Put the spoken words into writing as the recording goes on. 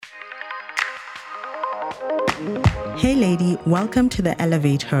Hey lady, welcome to the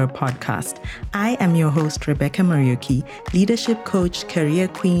Elevate Her podcast. I am your host, Rebecca Mariuki, leadership coach, career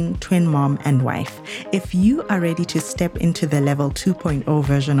queen, twin mom, and wife. If you are ready to step into the level 2.0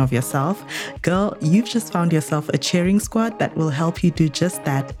 version of yourself, girl, you've just found yourself a cheering squad that will help you do just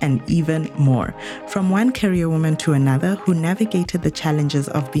that and even more. From one career woman to another who navigated the challenges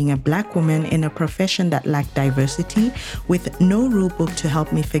of being a Black woman in a profession that lacked diversity with no rule book to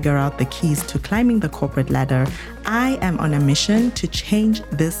help me figure out the keys to climbing the corporate ladder, I am on a mission to change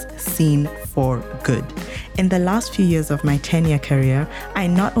this scene for good. In the last few years of my 10-year career, I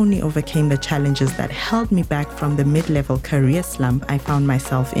not only overcame the challenges that held me back from the mid-level career slump I found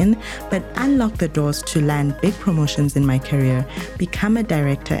myself in, but unlocked the doors to land big promotions in my career, become a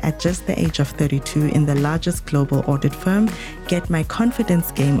director at just the age of 32 in the largest global audit firm, get my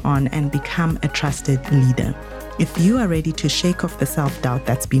confidence game on, and become a trusted leader. If you are ready to shake off the self-doubt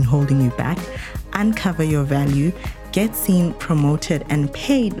that's been holding you back, uncover your value, get seen, promoted, and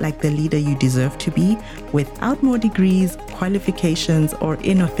paid like the leader you deserve to be without more degrees, qualifications, or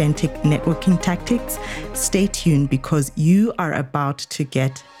inauthentic networking tactics, stay tuned because you are about to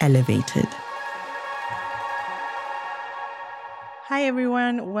get elevated. Hi,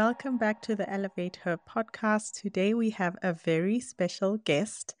 everyone. Welcome back to the Elevate Her podcast. Today, we have a very special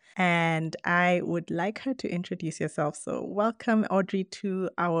guest, and I would like her to introduce herself. So welcome, Audrey, to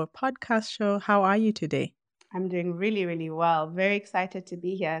our podcast show. How are you today? I'm doing really, really well. Very excited to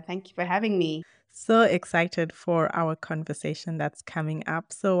be here. Thank you for having me. So excited for our conversation that's coming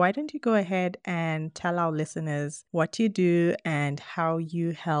up. So why don't you go ahead and tell our listeners what you do and how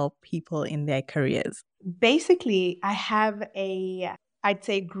you help people in their careers? Basically, I have I'd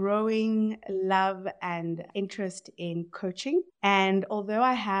say, growing love and interest in coaching. And although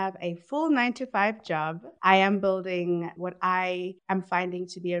I have a full 9 to 5 job, I am building what I am finding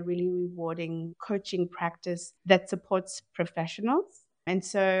to be a really rewarding coaching practice that supports professionals. And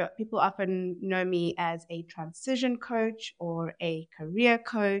so people often know me as a transition coach or a career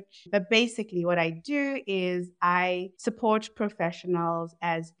coach. But basically, what I do is I support professionals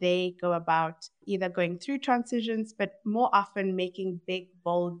as they go about either going through transitions, but more often making big,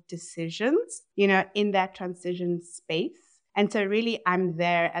 bold decisions, in that transition space. And so really, I'm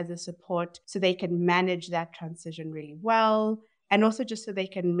there as a support so they can manage that transition really well. And also just so they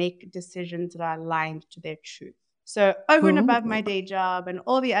can make decisions that are aligned to their truth. So over and above my day job and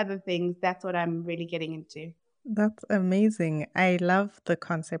all the other things, that's what I'm really getting into. That's amazing. I love the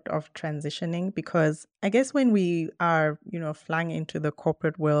concept of transitioning because I guess when we are, flung into the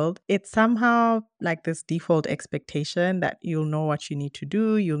corporate world, it's somehow like this default expectation that you'll know what you need to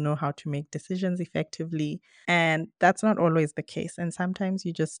do, you'll know how to make decisions effectively. And that's not always the case. And sometimes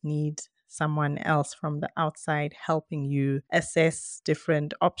you just need someone else from the outside helping you assess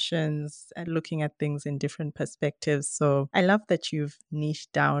different options and looking at things in different perspectives. So I love that you've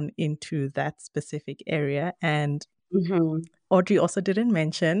niched down into that specific area. And Audrey also didn't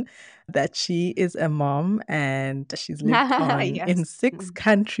mention that she is a mom and she's lived in 6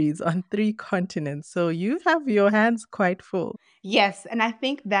 countries on 3 continents. So you have your hands quite full. Yes, and I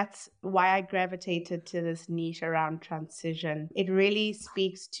think that's why I gravitated to this niche around transition. It really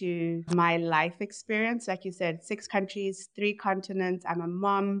speaks to my life experience. Like you said, 6 countries, 3 continents. I'm a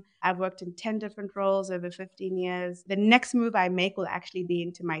mom. I've worked in 10 different roles over 15 years. The next move I make will actually be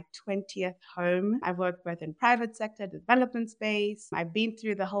into my 20th home. I've worked both in private sector, development space. I've been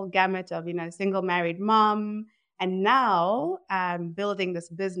through the whole gamut of, single married mom. And now I'm building this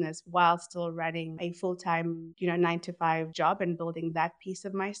business while still running a full-time, 9 to 5 job and building that piece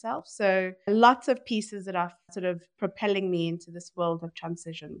of myself. So lots of pieces that are sort of propelling me into this world of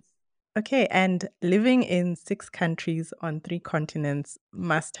transitions. Okay, and living in 6 countries on 3 continents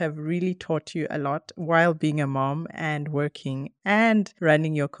must have really taught you a lot while being a mom and working and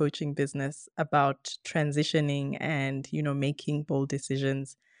running your coaching business about transitioning and, making bold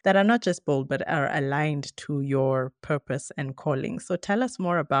decisions that are not just bold, but are aligned to your purpose and calling. So tell us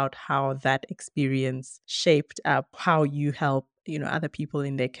more about how that experience shaped up how you help, other people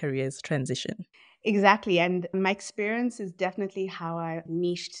in their careers transition. Exactly. And my experience is definitely how I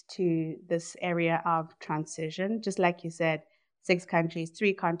niched to this area of transition. Just like you said, 6 countries,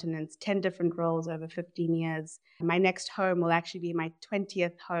 3 continents, 10 different roles over 15 years. My next home will actually be my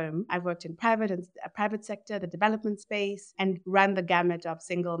 20th home. I've worked in private sector, the development space, and run the gamut of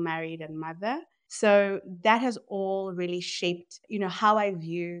single, married, and mother. So that has all really shaped, how I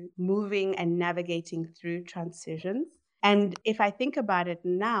view moving and navigating through transitions. And if I think about it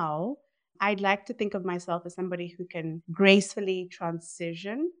now, I'd like to think of myself as somebody who can gracefully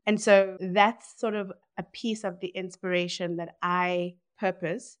transition. And so that's sort of a piece of the inspiration that I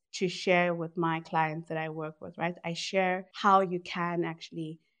purpose to share with my clients that I work with, right? I share how you can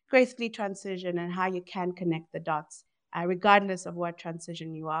actually gracefully transition and how you can connect the dots, regardless of what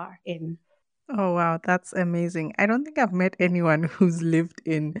transition you are in. Oh, wow. That's amazing. I don't think I've met anyone who's lived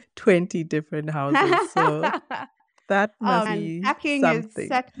in 20 different houses. So that Oh must man, be packing is something.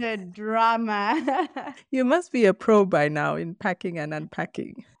 such a drama. You must be a pro by now in packing and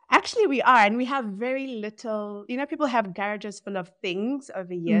unpacking. Actually, we are, and we have very little. People have garages full of things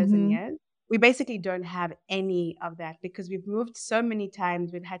over years and Hmm. years. We basically don't have any of that because we've moved so many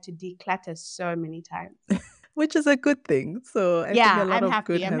times. We've had to declutter so many times. Which is a good thing. So I think a Yeah, lot I'm of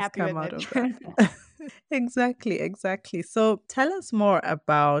good happy. I'm has happy come with out it. of that. Exactly, exactly. So tell us more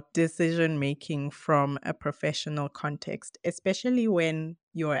about decision making from a professional context, especially when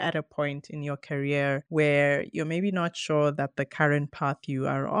you're at a point in your career where you're maybe not sure that the current path you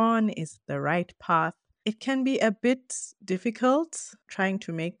are on is the right path. It can be a bit difficult trying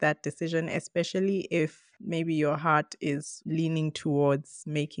to make that decision, especially if maybe your heart is leaning towards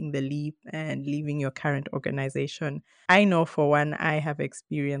making the leap and leaving your current organization. I know for one, I have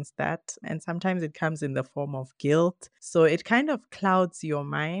experienced that, and sometimes it comes in the form of guilt. So it kind of clouds your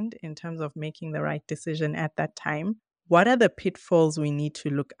mind in terms of making the right decision at that time. What are the pitfalls we need to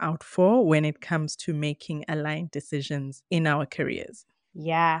look out for when it comes to making aligned decisions in our careers?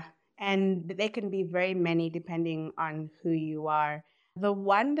 Yeah, and they can be very many depending on who you are. The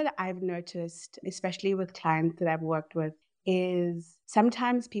one that I've noticed, especially with clients that I've worked with, is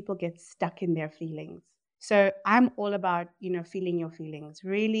sometimes people get stuck in their feelings. So I'm all about, feeling your feelings.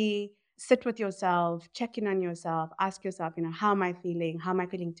 Really sit with yourself, check in on yourself, ask yourself, how am I feeling? How am I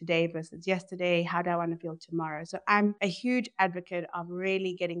feeling today versus yesterday? How do I want to feel tomorrow? So I'm a huge advocate of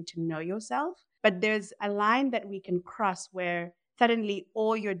really getting to know yourself. But there's a line that we can cross where suddenly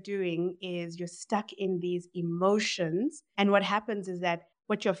all you're doing is you're stuck in these emotions. And what happens is that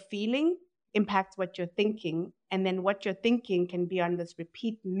what you're feeling impacts what you're thinking. And then what you're thinking can be on this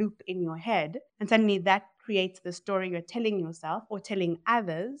repeat loop in your head. And suddenly that creates the story you're telling yourself or telling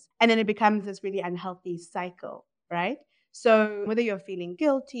others. And then it becomes this really unhealthy cycle, right? So whether you're feeling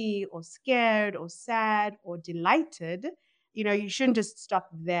guilty or scared or sad or delighted, you shouldn't just stop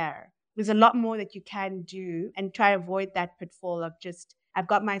there. There's a lot more that you can do and try avoid that pitfall of just, I've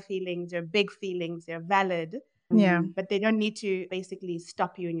got my feelings, they're big feelings, they're valid, Yeah. but they don't need to basically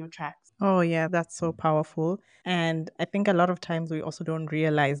stop you in your tracks. Oh, yeah, that's so powerful. And I think a lot of times we also don't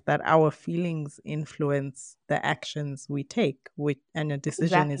realize that our feelings influence the actions we take, and a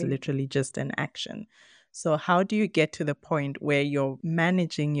decision is Exactly. literally just an action. So, how do you get to the point where you're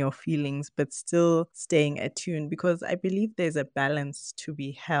managing your feelings but still staying attuned? Because I believe there's a balance to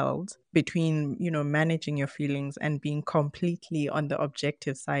be held between, managing your feelings and being completely on the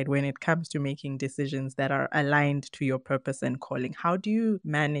objective side when it comes to making decisions that are aligned to your purpose and calling. How do you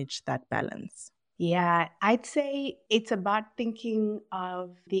manage that balance? Yeah, I'd say it's about thinking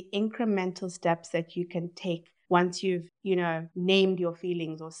of the incremental steps that you can take once you've, named your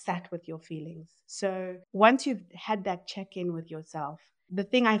feelings or sat with your feelings. So once you've had that check in with yourself, the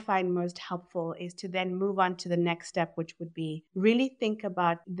thing I find most helpful is to then move on to the next step, which would be really think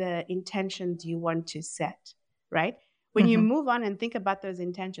about the intentions you want to set, right? When you Hmm. move on and think about those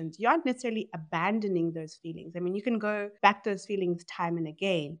intentions, you aren't necessarily abandoning those feelings. I mean, you can go back to those feelings time and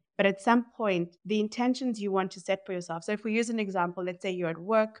again, but at some point, the intentions you want to set for yourself. So, if we use an example, let's say you're at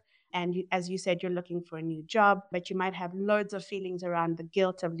work and as you said, you're looking for a new job, but you might have loads of feelings around the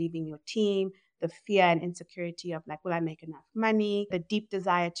guilt of leaving your team, the fear and insecurity of like, will I make enough money, the deep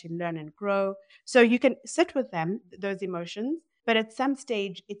desire to learn and grow. So, you can sit with them, those emotions. But at some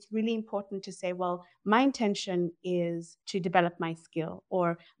stage, it's really important to say, well, my intention is to develop my skill,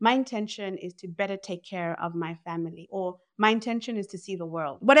 or my intention is to better take care of my family, or my intention is to see the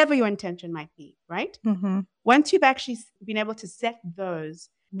world, whatever your intention might be, right? Hmm. Once you've actually been able to set those,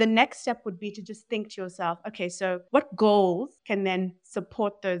 the next step would be to just think to yourself, okay, so what goals can then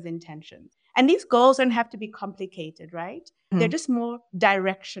support those intentions? And these goals don't have to be complicated, right? They're just more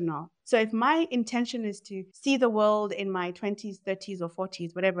directional. So if my intention is to see the world in my 20s, 30s, or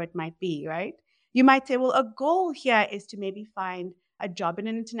 40s, whatever it might be, right? You might say, well, a goal here is to maybe find a job in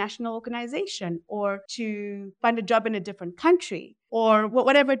an international organization, or to find a job in a different country, or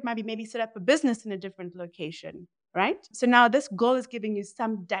whatever it might be, maybe set up a business in a different location, right? So now this goal is giving you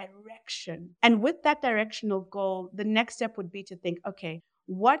some direction. And with that directional goal, the next step would be to think, okay,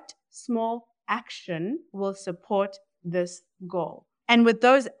 what small action will support this goal? And with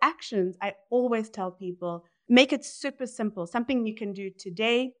those actions, I always tell people, make it super simple, something you can do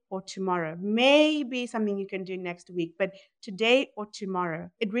today or tomorrow, maybe something you can do next week, but today or tomorrow.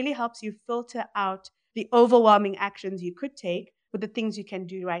 It really helps you filter out the overwhelming actions you could take with the things you can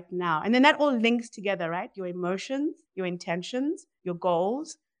do right now. And then that all links together, right? Your emotions, your intentions, your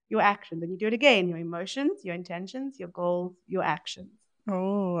goals, your actions. Then you do it again, your emotions, your intentions, your goals, your actions.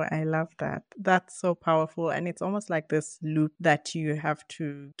 Oh, I love that. That's so powerful. And it's almost like this loop that you have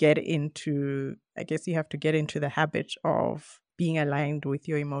to get into. I guess you have to get into the habit of being aligned with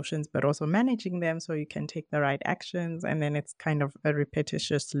your emotions, but also managing them so you can take the right actions. And then it's kind of a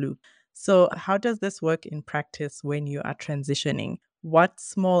repetitious loop. So, how does this work in practice when you are transitioning? What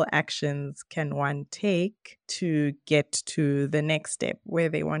small actions can one take to get to the next step where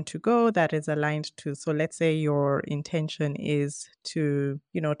they want to go that is aligned to? So let's say your intention is to,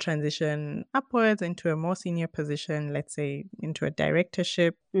 transition upwards into a more senior position, let's say into a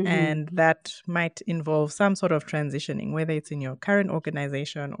directorship. And that might involve some sort of transitioning, whether it's in your current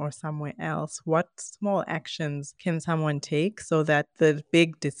organization or somewhere else. What small actions can someone take so that the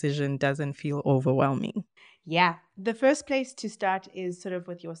big decision doesn't feel overwhelming? Yeah. The first place to start is sort of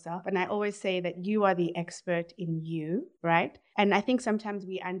with yourself. And I always say that you are the expert in you, right? And I think sometimes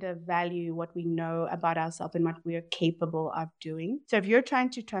we undervalue what we know about ourselves and what we're capable of doing. So if you're trying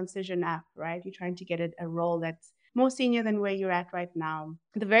to transition up, right, you're trying to get a role that's more senior than where you're at right now,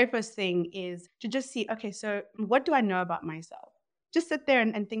 the very first thing is to just see, okay, so what do I know about myself? Just sit there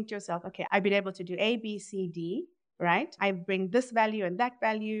and think to yourself, okay, I've been able to do A, B, C, D. Right? I bring this value and that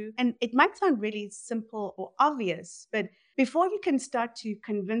value. And it might sound really simple or obvious, but before you can start to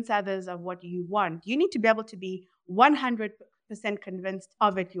convince others of what you want, you need to be able to be 100% convinced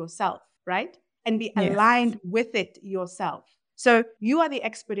of it yourself, right? And be aligned with it yourself. So you are the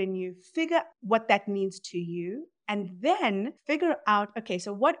expert in you. Figure what that means to you. And then figure out, okay,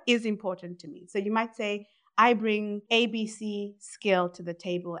 so what is important to me? So you might say, I bring ABC skill to the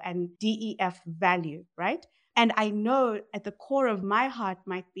table and DEF value, right? And I know at the core of my heart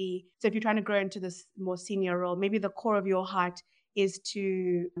might be, so if you're trying to grow into this more senior role, maybe the core of your heart is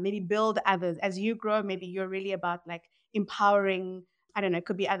to maybe build others. As you grow, maybe you're really about like empowering, I don't know, it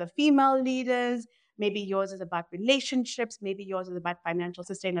could be other female leaders. Maybe yours is about relationships. Maybe yours is about financial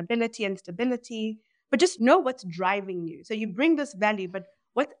sustainability and stability. But just know what's driving you. So you bring this value, but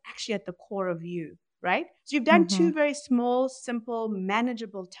what's actually at the core of you, right? So you've done two very small, simple,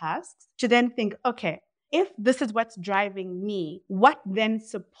 manageable tasks to then think, okay, if this is what's driving me, what then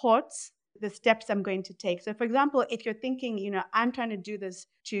supports the steps I'm going to take? So for example, if you're thinking, I'm trying to do this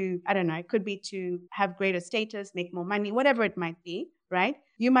to, I don't know, it could be to have greater status, make more money, whatever it might be, right?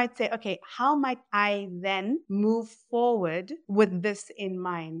 You might say, okay, how might I then move forward with this in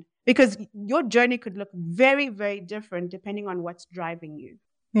mind? Because your journey could look very, very different depending on what's driving you.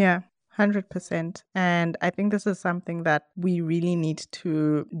 Yeah. 100%. And I think this is something that we really need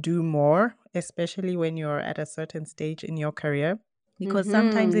to do more, especially when you're at a certain stage in your career, because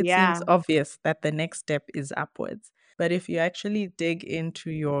sometimes it seems obvious that the next step is upwards. But if you actually dig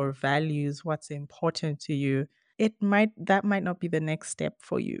into your values, what's important to you, that might not be the next step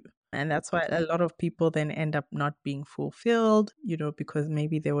for you. And that's why a lot of people then end up not being fulfilled, because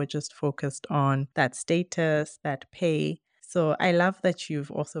maybe they were just focused on that status, that pay. So I love that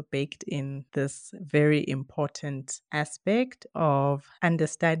you've also baked in this very important aspect of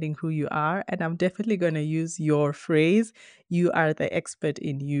understanding who you are. And I'm definitely going to use your phrase, you are the expert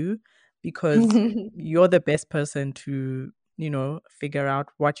in you, because you're the best person to, figure out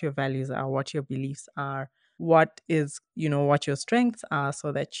what your values are, what your beliefs are, what your strengths are,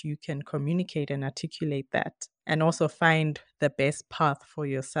 so that you can communicate and articulate that and also find the best path for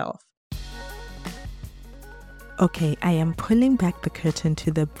yourself. Okay, I am pulling back the curtain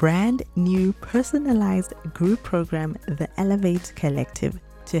to the brand new personalized group program, the Elevate Collective,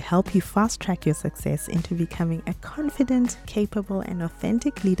 to help you fast track your success into becoming a confident, capable, and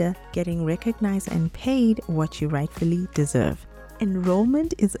authentic leader, getting recognized and paid what you rightfully deserve.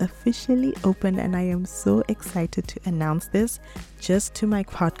 Enrollment is officially open, and I am so excited to announce this just to my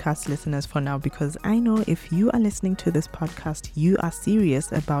podcast listeners for now, because I know if you are listening to this podcast, you are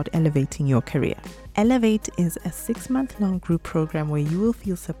serious about elevating your career. Elevate is a 6-month-long group program where you will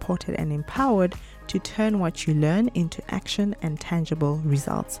feel supported and empowered to turn what you learn into action and tangible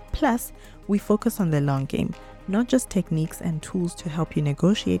results. Plus, we focus on the long game, not just techniques and tools to help you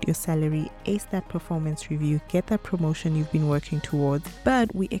negotiate your salary, ace that performance review, get that promotion you've been working towards,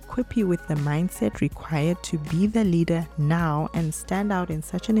 but we equip you with the mindset required to be the leader now and stand out in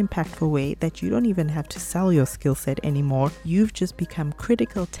such an impactful way that you don't even have to sell your skill set anymore. You've just become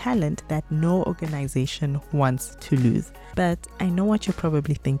critical talent that no organization wants to lose. But I know what you're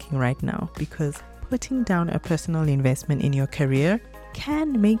probably thinking right now, because putting down a personal investment in your career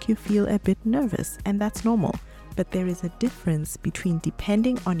can make you feel a bit nervous, and that's normal. But there is a difference between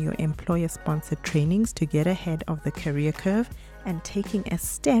depending on your employer-sponsored trainings to get ahead of the career curve and taking a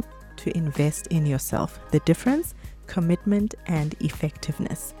step to invest in yourself. The difference? Commitment and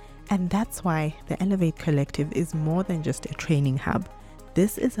effectiveness. And that's why the Elevate Collective is more than just a training hub.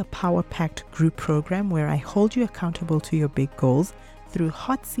 This is a power-packed group program where I hold you accountable to your big goals through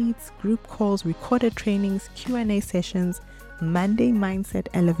hot seats, group calls, recorded trainings, Q&A sessions, Monday Mindset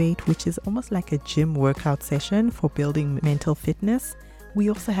Elevate, which is almost like a gym workout session for building mental fitness. We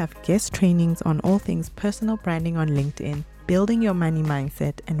also have guest trainings on all things personal branding on LinkedIn, building your money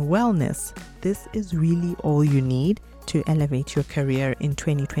mindset, and wellness. This is really all you need to elevate your career in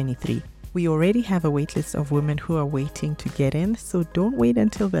 2023. We already have a waitlist of women who are waiting to get in, so don't wait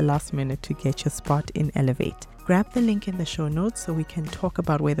until the last minute to get your spot in Elevate. Grab the link in the show notes so we can talk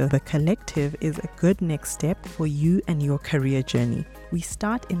about whether the collective is a good next step for you and your career journey. We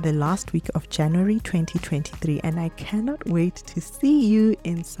start in the last week of January 2023, and I cannot wait to see you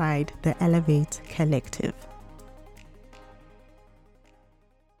inside the Elevate Collective.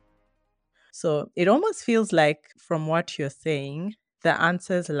 So it almost feels like, from what you're saying, the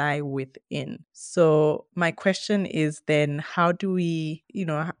answers lie within. So my question is then, how do we,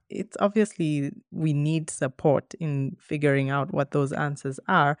 it's obviously we need support in figuring out what those answers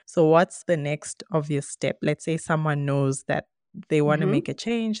are. So what's the next obvious step? Let's say someone knows that they want to make a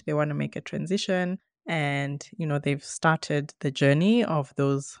change, they want to make a transition, and, they've started the journey of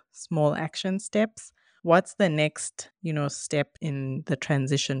those small action steps. What's the next, step in the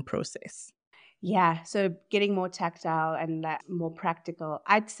transition process? Yeah, so getting more tactile and more practical.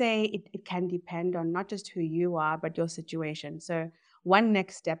 I'd say it can depend on not just who you are, but your situation. So one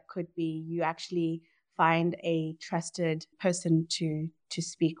next step could be you actually find a trusted person to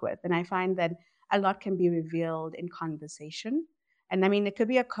speak with. And I find that a lot can be revealed in conversation. And I mean, it could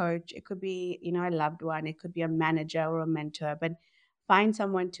be a coach, it could be, a loved one, it could be a manager or a mentor, but find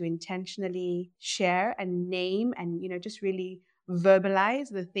someone to intentionally share and name and, just really verbalize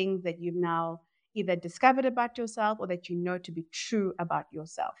the things that you've now either discovered about yourself or that you know to be true about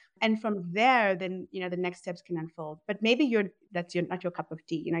yourself. And from there, then, the next steps can unfold. But maybe that's not your cup of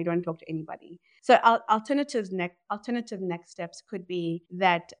tea. You don't want to talk to anybody. So alternative next steps could be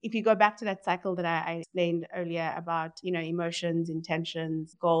that if you go back to that cycle that I explained earlier about, emotions,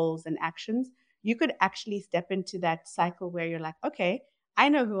 intentions, goals, and actions, you could actually step into that cycle where you're like, okay, I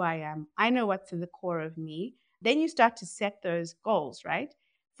know who I am. I know what's in the core of me. Then you start to set those goals, right?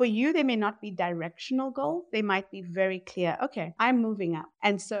 For you, they may not be directional goals. They might be very clear. Okay, I'm moving up.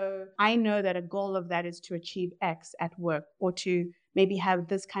 And so I know that a goal of that is to achieve X at work or to maybe have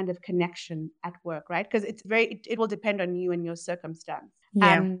this kind of connection at work, right? Because it will depend on you and your circumstance.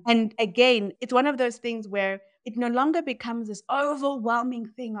 Yeah. And again, it's one of those things where it no longer becomes this overwhelming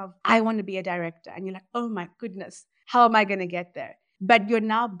thing of, I want to be a director. And you're like, oh my goodness, how am I going to get there? But you're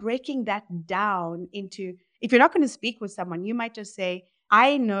now breaking that down into, if you're not going to speak with someone, you might just say,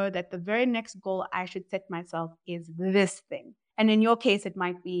 I know that the very next goal I should set myself is this thing. And in your case, it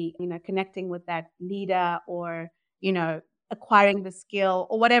might be, connecting with that leader or, acquiring the skill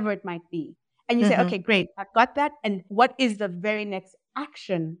or whatever it might be. And you say, okay, great, I've got that. And what is the very next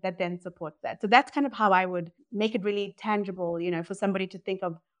action that then supports that? So that's kind of how I would make it really tangible, for somebody to think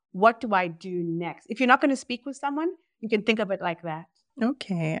of, what do I do next? If you're not going to speak with someone, you can think of it like that.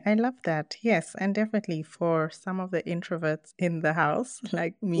 Okay, I love that. Yes, and definitely for some of the introverts in the house,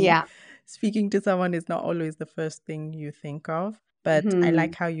 like me, speaking to someone is not always the first thing you think of. But I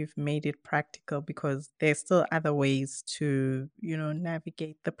like how you've made it practical because there's still other ways to,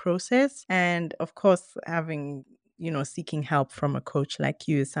 navigate the process. And of course, having, seeking help from a coach like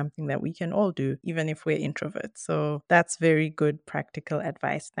you is something that we can all do, even if we're introverts. So that's very good practical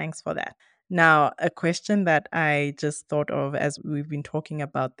advice. Thanks for that. Now, a question that I just thought of as we've been talking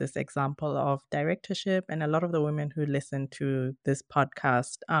about this example of directorship, and a lot of the women who listen to this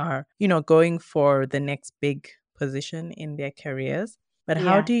podcast are, going for the next big position in their careers. But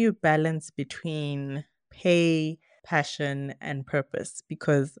how do you balance between pay, passion, and purpose?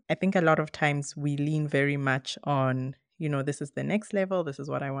 Because I think a lot of times we lean very much on, this is the next level, this is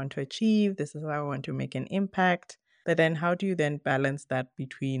what I want to achieve, this is how I want to make an impact. But then how do you then balance that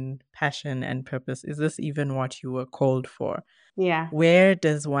between passion and purpose? Is this even what you were called for? Yeah. Where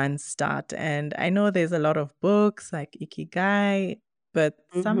does one start? And I know there's a lot of books like Ikigai, but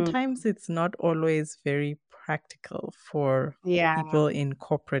sometimes it's not always very practical for people in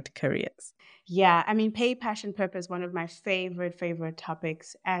corporate careers. Yeah, I mean, pay, passion, purpose, one of my favorite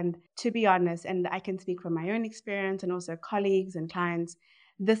topics. And to be honest, and I can speak from my own experience and also colleagues and clients,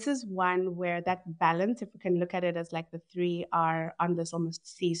 this is one where that balance, if we can look at it as like the three are on this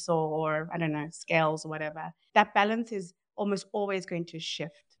almost seesaw or, I don't know, scales or whatever, that balance is almost always going to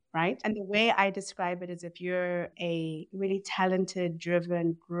shift. right? And the way I describe it is if you're a really talented,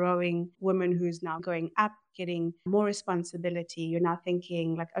 driven, growing woman who's now going up, getting more responsibility, you're now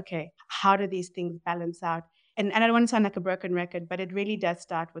thinking like, okay, how do these things balance out? And I don't want to sound like a broken record, but it really does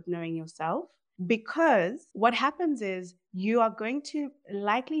start with knowing yourself. Because what happens is you are going to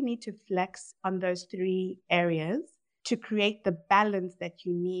likely need to flex on those three areas to create the balance that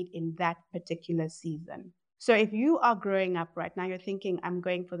you need in that particular season. So if you are growing up right now, you're thinking, I'm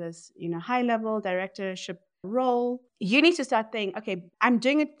going for this, high level directorship role, you need to start saying, okay, I'm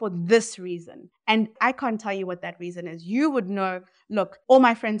doing it for this reason. And I can't tell you what that reason is. You would know, look, all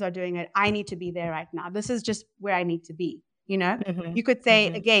my friends are doing it. I need to be there right now. This is just where I need to be. Mm-hmm. You could say,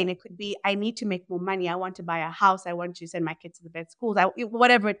 Mm-hmm. again, it could be, I need to make more money. I want to buy a house. I want to send my kids to the best schools,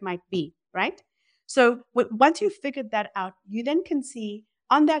 whatever it might be, right? So once you've figured that out, you then can see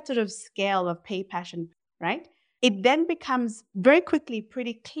on that sort of scale of pay, passion, right? It then becomes very quickly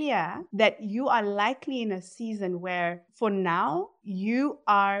pretty clear that you are likely in a season where, for now, you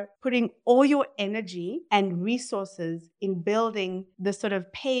are putting all your energy and resources in building the sort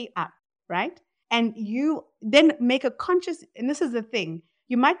of pay up, right? And you then make a conscious, and this is the thing,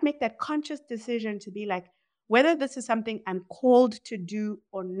 you might make that conscious decision to be like, whether this is something I'm called to do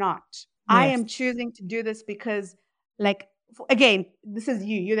or not, I Yes. am choosing to do this because, like, again, this is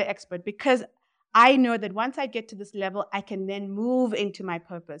you're the expert, because I know that once I get to this level, I can then move into my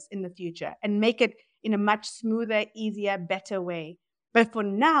purpose in the future and make it in a much smoother, easier, better way. But for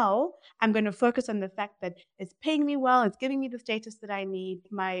now, I'm going to focus on the fact that it's paying me well, it's giving me the status that I need,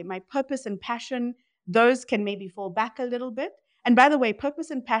 my purpose and passion, those can maybe fall back a little bit. And by the way, purpose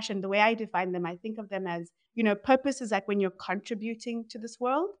and passion, the way I define them, I think of them as, purpose is like when you're contributing to this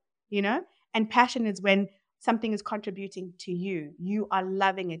world, and passion is when something is contributing to you. You are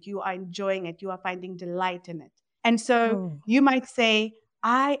loving it. You are enjoying it. You are finding delight in it. And so Oh. you might say,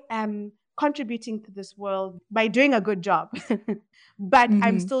 I am contributing to this world by doing a good job, but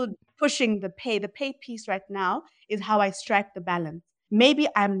I'm Mm-hmm. still pushing the pay. The pay piece right now is how I strike the balance. Maybe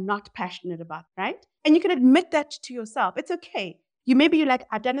I'm not passionate about, right? And you can admit that to yourself. It's okay. You're like,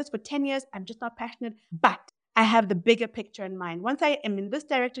 I've done this for 10 years. I'm just not passionate, but I have the bigger picture in mind. Once I am in this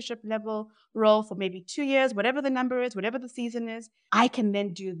directorship level role for maybe 2 years, whatever the number is, whatever the season is, I can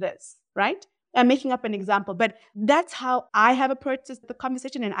then do this, right? I'm making up an example, but that's how I have approached the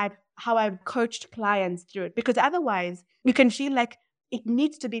conversation, and how I've coached clients through it. Because otherwise, you can feel like it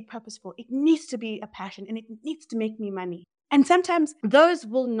needs to be purposeful, it needs to be a passion, and it needs to make me money. And sometimes those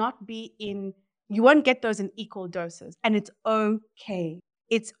will not be you won't get those in equal doses, and it's okay.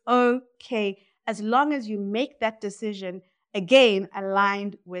 It's okay as long as you make that decision, again,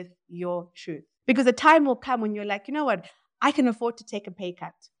 aligned with your truth. Because the time will come when you're like, you know what, I can afford to take a pay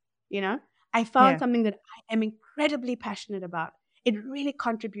cut. I found Yeah. something that I am incredibly passionate about. It really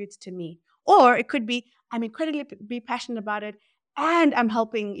contributes to me. Or it could be, I'm incredibly passionate about it and I'm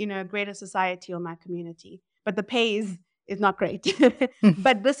helping, a greater society or my community. But the pay is not great.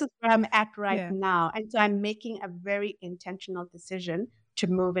 But this is where I'm at right Yeah. now. And so I'm making a very intentional decision to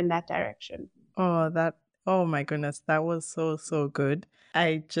move in that direction. Oh my goodness, that was so, so good.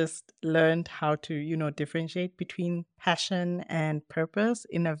 I just learned how to, differentiate between passion and purpose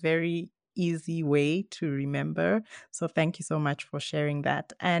in a very easy way to remember. So thank you so much for sharing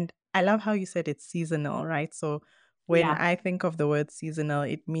that. And I love how you said it's seasonal, right? So when Yeah. I think of the word seasonal,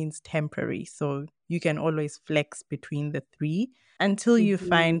 it means temporary. So you can always flex between the three until you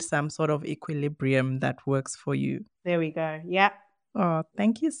find Mhm. some sort of equilibrium that works for you. There we go. Yeah. Oh,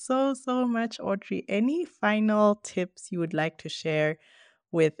 thank you so, so much, Audrey. Any final tips you would like to share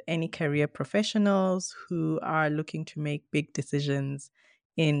with any career professionals who are looking to make big decisions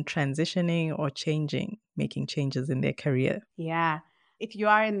in transitioning or making changes in their career? Yeah. If you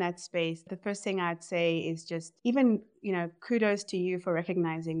are in that space, the first thing I'd say is just even, kudos to you for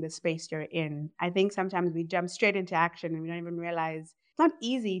recognizing the space you're in. I think sometimes we jump straight into action and we don't even realize it's not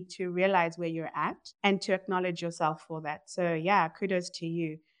easy to realize where you're at and to acknowledge yourself for that. So, yeah, kudos to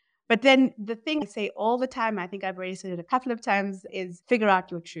you. But then the thing I say all the time, I think I've already said it a couple of times, is figure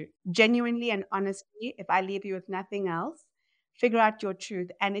out your truth. Genuinely and honestly, if I leave you with nothing else, figure out your truth.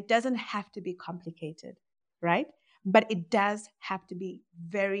 And it doesn't have to be complicated, right? But it does have to be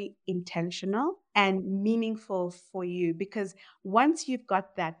very intentional and meaningful for you, because once you've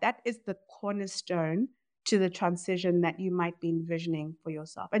got that, that is the cornerstone to the transition that you might be envisioning for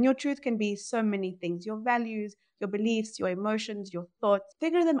yourself. And your truth can be so many things: your values, your beliefs, your emotions, your thoughts.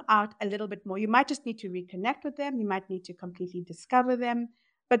 Figure them out a little bit more. You might just need to reconnect with them. You might need to completely discover them,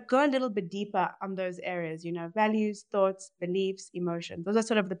 but go a little bit deeper on those areas, values, thoughts, beliefs, emotions. Those are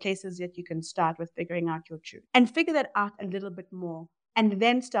sort of the places that you can start with figuring out your truth, and figure that out a little bit more and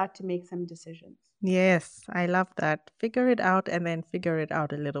then start to make some decisions. Yes, I love that. Figure it out and then figure it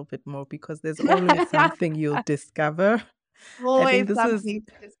out a little bit more because there's always something you'll discover. I think Always this is something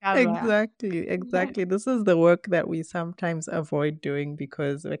to discover. exactly. This is the work that we sometimes avoid doing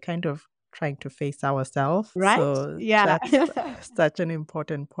because we're kind of trying to face ourselves. Right? So Yeah. that's such an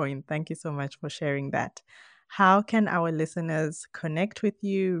important point. Thank you so much for sharing that. How can our listeners connect with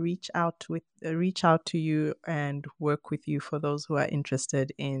you, reach out to you and work with you for those who are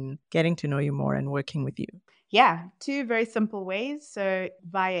interested in getting to know you more and working with you? Yeah, two very simple ways. So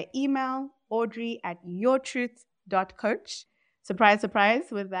via email, audrey@yourtruth.coach. Surprise, surprise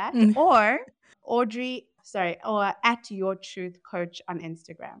with that. Or or at yourtruthcoach on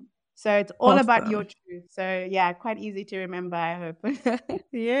Instagram. So it's all about your Awesome. truth. So yeah, quite easy to remember, I hope.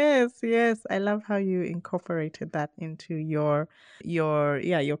 Yes, yes. I love how you incorporated that into your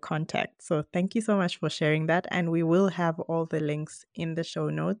contact. So thank you so much for sharing that. And we will have all the links in the show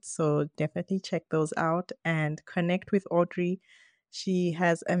notes. So definitely check those out and connect with Audrey. She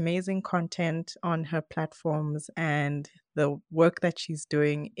has amazing content on her platforms and the work that she's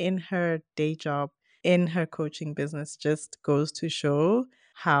doing in her day job, in her coaching business just goes to show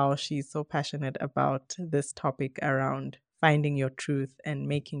how she's so passionate about this topic around finding your truth and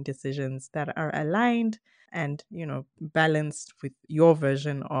making decisions that are aligned and, balanced with your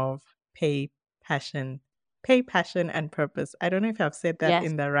version of passion, passion and purpose. I don't know if I've said that Yes.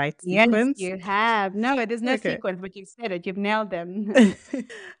 in the right Yes, sequence. you have. No, there's no Okay. sequence, but you've said it. You've nailed them.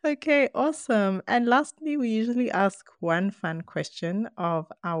 Okay, awesome. And lastly, we usually ask one fun question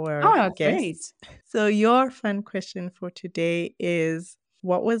of our Oh, great. guests. So, your fun question for today is,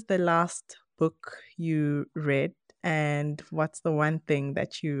 what was the last book you read, and what's the one thing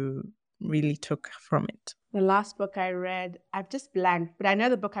that you really took from it? The last book I read, I've just blanked, but I know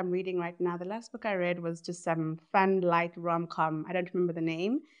the book I'm reading right now. The last book I read was just some fun, light rom-com. I don't remember the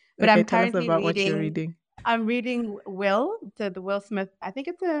name, but Okay, I'm tell us currently about what you're reading. reading. I'm reading Will, the Will Smith. I think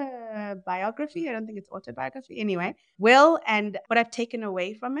it's a biography. I don't think it's autobiography. Anyway, Will, and what I've taken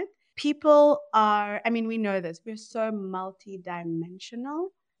away from it, people are, I mean, we know this, we're so multidimensional.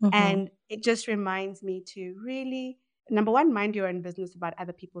 Mm-hmm. And it just reminds me to really, number one, mind your own business about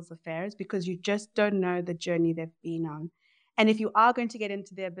other people's affairs because you just don't know the journey they've been on. And if you are going to get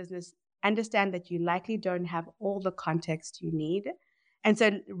into their business, understand that you likely don't have all the context you need. And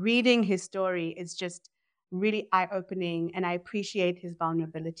so reading his story is just really eye-opening, and I appreciate his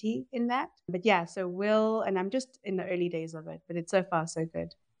vulnerability in that. But yeah, so Will, and I'm just in the early days of it, but it's so far so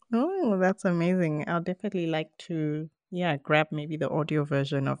good. Oh, that's amazing. I'll definitely like to, grab maybe the audio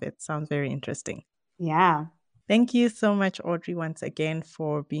version of it. Sounds very interesting. Yeah. Thank you so much, Audrey, once again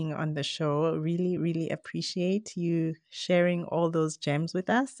for being on the show. Really, really appreciate you sharing all those gems with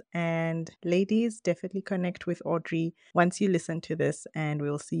us. And ladies, definitely connect with Audrey once you listen to this, and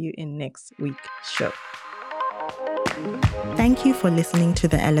we'll see you in next week's show. Thank you for listening to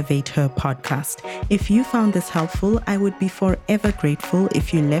the Elevate Her podcast. If you found this helpful, I would be forever grateful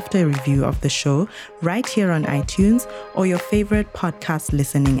if you left a review of the show right here on iTunes or your favorite podcast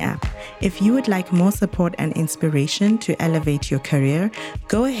listening app. If you would like more support and inspiration to elevate your career,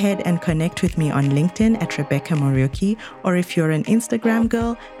 go ahead and connect with me on LinkedIn at Rebecca Morioki, or if you're an Instagram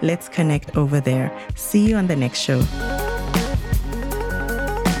girl, let's connect over there. See you on the next show.